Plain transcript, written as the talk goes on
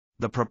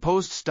The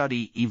proposed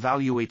study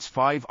evaluates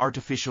 5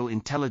 artificial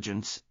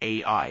intelligence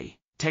 (AI)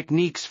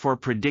 techniques for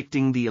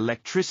predicting the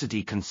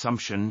electricity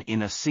consumption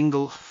in a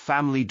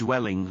single-family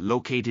dwelling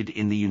located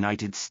in the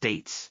United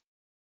States.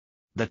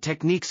 The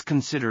techniques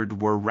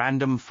considered were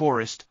random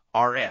forest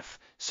 (RF),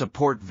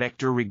 support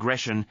vector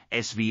regression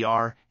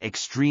 (SVR),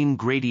 extreme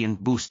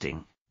gradient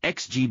boosting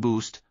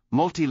 (XGBoost),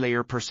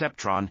 multilayer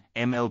perceptron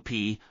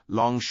 (MLP),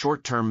 long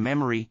short-term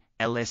memory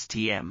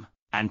 (LSTM),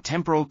 and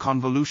temporal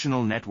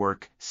convolutional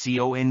network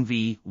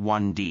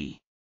 (CONV-1D).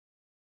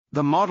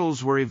 The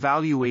models were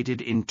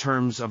evaluated in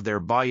terms of their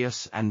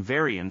bias and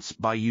variance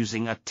by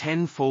using a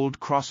 10-fold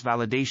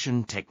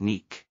cross-validation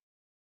technique.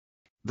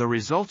 The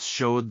results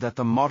showed that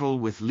the model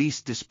with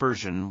least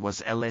dispersion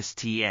was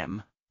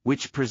LSTM,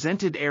 which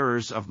presented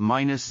errors of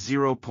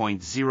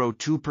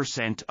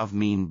 -0.02% of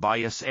mean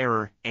bias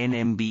error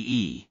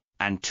 (NMBE)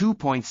 and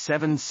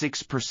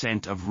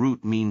 2.76% of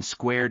root mean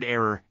squared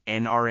error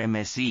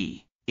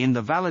 (NRMSE) in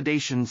the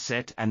validation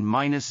set and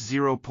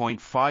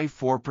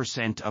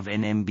 -0.54% of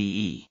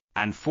NMBE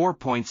and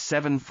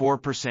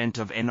 4.74%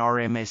 of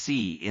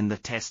NRMSE in the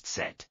test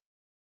set.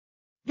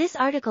 This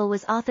article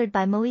was authored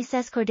by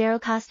Moisés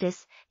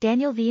Cordeiro-Costas,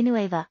 Daniel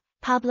Villanueva,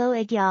 Pablo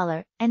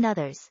Eguía-Oller, and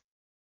others.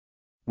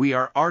 We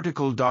are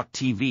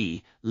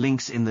RTCLTV,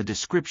 links in the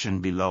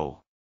description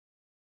below.